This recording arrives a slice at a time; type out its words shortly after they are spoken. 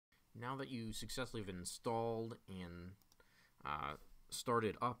Now that you successfully have installed and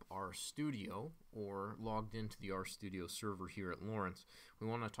started up Rstudio or logged into the Rstudio server here at Lawrence, we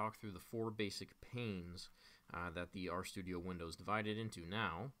want to talk through the four basic panes that the Rstudio window is divided into.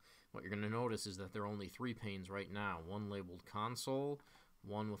 Now, what you're going to notice is that there are only three panes right now, one labeled Console,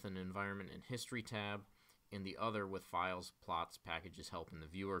 one with an Environment and History tab, and the other with Files, Plots, Packages, Help, and the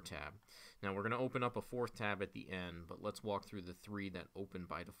Viewer tab. Now we're going to open up a fourth tab at the end, but let's walk through the three that open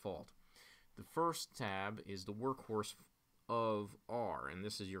by default. The first tab is the workhorse of R, and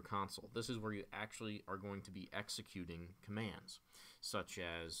this is your console. This is where you actually are going to be executing commands, such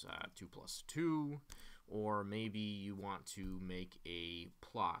as 2 plus 2, or maybe you want to make a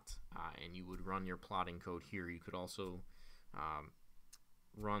plot, and you would run your plotting code here. You could also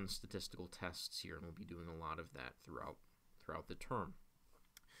run statistical tests here, and we'll be doing a lot of that throughout the term.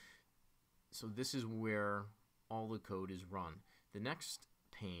 So this is where all the code is run. The next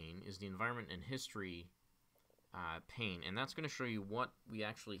pane is the Environment and History pane, and that's going to show you what we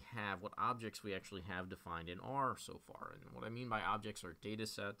actually have, what objects we actually have defined in R so far. And what I mean by objects are data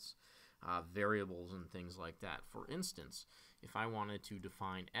sets, variables, and things like that. For instance, if I wanted to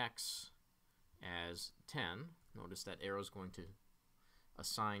define X as 10, notice that arrow is going to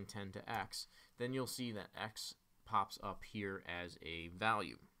assign 10 to X, then you'll see that X pops up here as a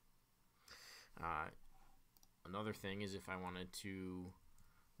value. Another thing is if I wanted to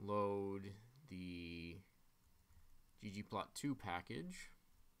load the ggplot2 package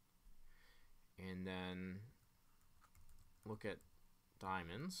and then look at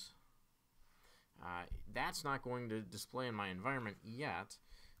diamonds, that's not going to display in my environment yet,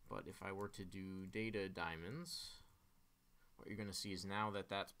 but if I were to do data diamonds, what you're going to see is now that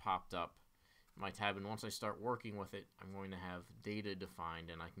that's popped up in my tab, and once I start working with it, I'm going to have data defined,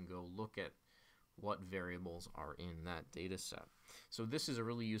 and I can go look at what variables are in that data set. So this is a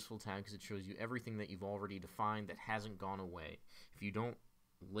really useful tab because it shows you everything that you've already defined that hasn't gone away. If you don't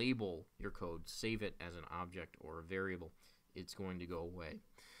label your code, save it as an object or a variable, it's going to go away.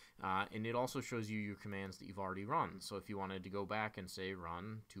 And it also shows you your commands that you've already run. So if you wanted to go back and say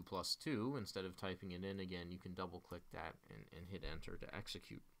run 2 plus 2, instead of typing it in again, you can double click that and hit enter to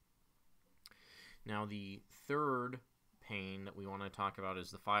execute. Now the third pane that we want to talk about is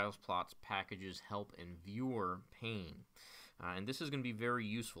the Files, Plots, Packages, Help, and Viewer pane. And this is going to be very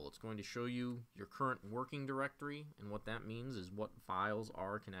useful. It's going to show you your current working directory, and what that means is what files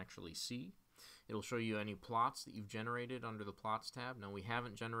R can actually see. It'll show you any plots that you've generated under the Plots tab. Now we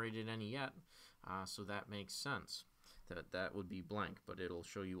haven't generated any yet, so that makes sense. That would be blank, but it'll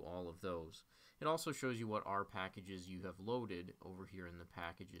show you all of those. It also shows you what R packages you have loaded over here in the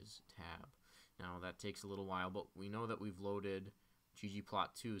Packages tab. Now that takes a little while, but we know that we've loaded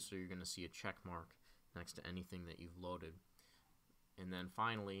ggplot2, so you're going to see a check mark next to anything that you've loaded. And then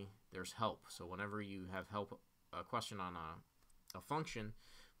finally, there's help. So whenever you have help, a question on a function,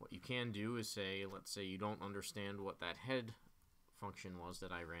 what you can do is say, let's say you don't understand what that head function was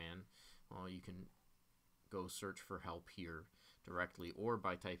that I ran. Well, you can go search for help here directly, or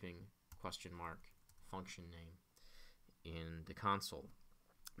by typing question mark function name in the console.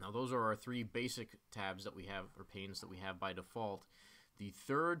 Now those are our three basic tabs that we have, or panes that we have by default. The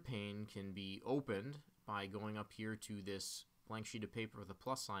third pane can be opened by going up here to this blank sheet of paper with a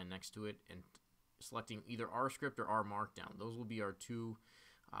plus sign next to it and selecting either RScript or R Markdown. Those will be our two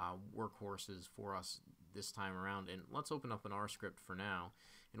workhorses for us this time around. And let's open up an RScript for now.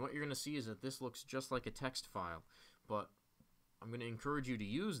 And what you're going to see is that this looks just like a text file, but I'm going to encourage you to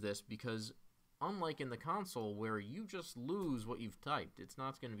use this because unlike in the console where you just lose what you've typed, it's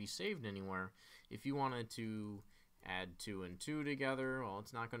not going to be saved anywhere. If you wanted to add 2 and 2 together, well,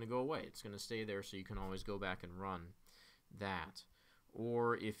 it's not going to go away. It's going to stay there, so you can always go back and run that.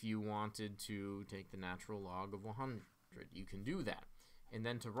 Or if you wanted to take the natural log of 100, you can do that. And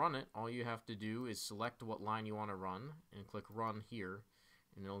then to run it, all you have to do is select what line you want to run and click run here,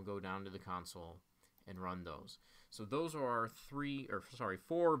 and it'll go down to the console and run those. So those are our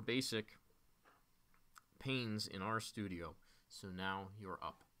four basic panes in Rstudio. So now you're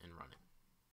up and running.